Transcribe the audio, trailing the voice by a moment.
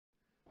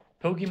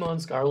Pokemon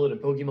Scarlet and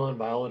Pokemon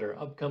Violet are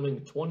upcoming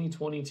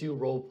 2022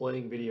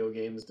 role-playing video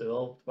games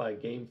developed by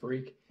Game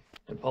Freak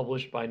and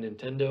published by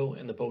Nintendo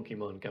and the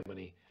Pokemon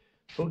Company.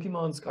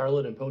 Pokemon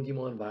Scarlet and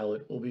Pokemon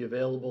Violet will be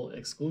available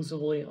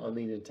exclusively on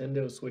the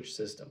Nintendo Switch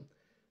system.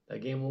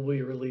 That game will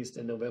be released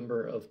in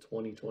November of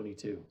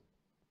 2022.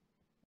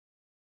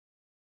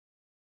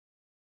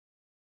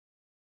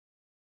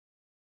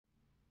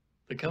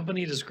 The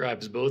company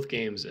describes both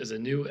games as a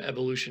new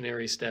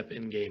evolutionary step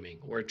in gaming,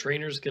 where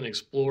trainers can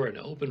explore an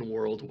open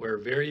world where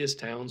various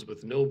towns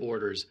with no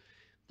borders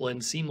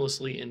blend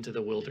seamlessly into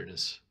the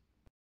wilderness.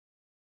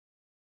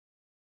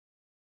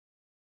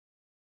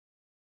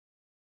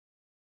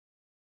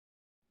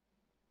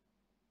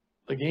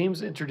 The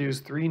games introduce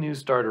three new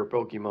starter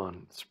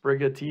Pokemon,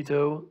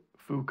 Sprigatito,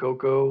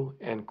 Fuecoco,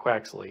 and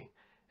Quaxley,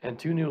 and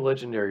two new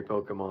legendary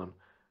Pokemon,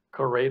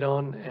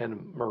 Koraidon and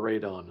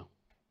Miraidon.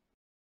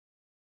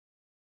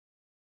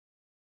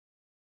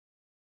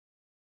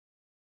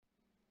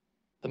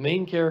 The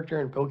main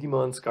character in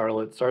Pokemon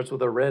Scarlet starts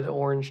with a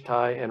red-orange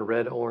tie and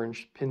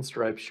red-orange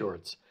pinstripe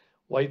shorts,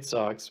 white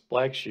socks,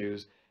 black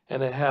shoes,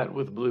 and a hat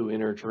with blue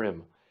inner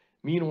trim.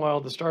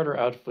 Meanwhile, the starter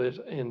outfit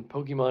in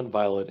Pokemon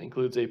Violet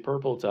includes a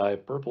purple tie,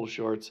 purple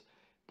shorts,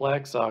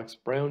 black socks,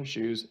 brown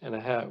shoes, and a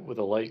hat with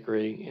a light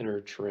gray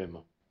inner trim.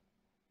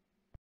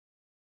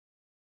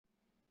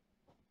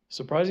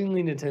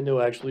 Surprisingly,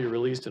 Nintendo actually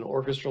released an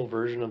orchestral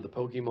version of the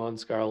Pokemon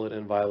Scarlet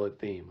and Violet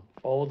theme.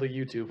 Follow the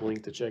YouTube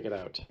link to check it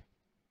out.